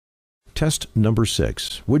Test number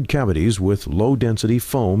 6. Wood cavities with low-density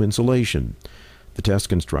foam insulation. The test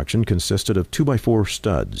construction consisted of 2x4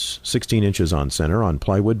 studs, 16 inches on center on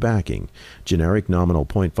plywood backing. Generic nominal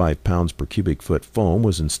 0.5 pounds per cubic foot foam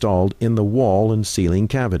was installed in the wall and ceiling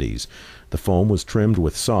cavities. The foam was trimmed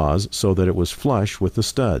with saws so that it was flush with the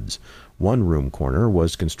studs. One room corner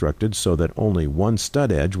was constructed so that only one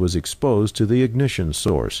stud edge was exposed to the ignition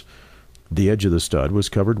source. The edge of the stud was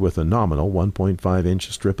covered with a nominal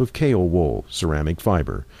 1.5-inch strip of kaol wool, ceramic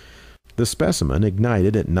fiber. The specimen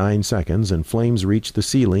ignited at 9 seconds and flames reached the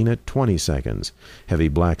ceiling at 20 seconds. Heavy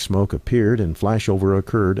black smoke appeared and flashover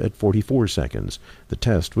occurred at 44 seconds. The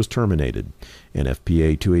test was terminated.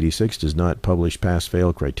 NFPA 286 does not publish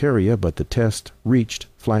pass-fail criteria, but the test reached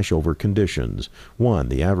flashover conditions. 1.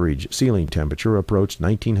 The average ceiling temperature approached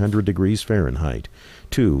 1900 degrees Fahrenheit.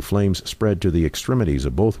 2. Flames spread to the extremities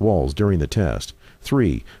of both walls during the test.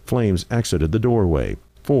 3. Flames exited the doorway.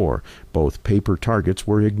 4. Both paper targets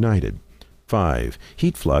were ignited. 5.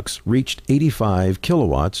 Heat flux reached 85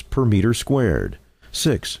 kilowatts per meter squared.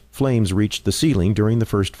 6. Flames reached the ceiling during the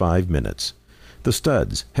first 5 minutes. The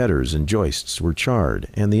studs, headers, and joists were charred,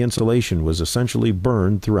 and the insulation was essentially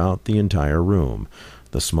burned throughout the entire room.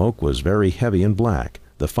 The smoke was very heavy and black.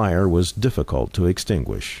 The fire was difficult to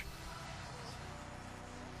extinguish.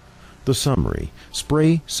 The summary: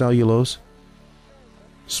 spray cellulose,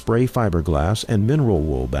 spray fiberglass, and mineral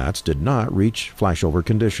wool bats did not reach flashover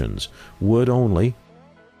conditions. Wood only,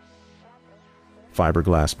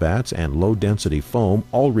 fiberglass bats, and low-density foam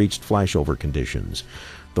all reached flashover conditions.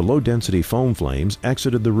 The low-density foam flames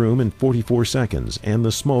exited the room in 44 seconds, and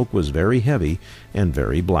the smoke was very heavy and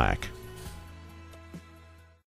very black.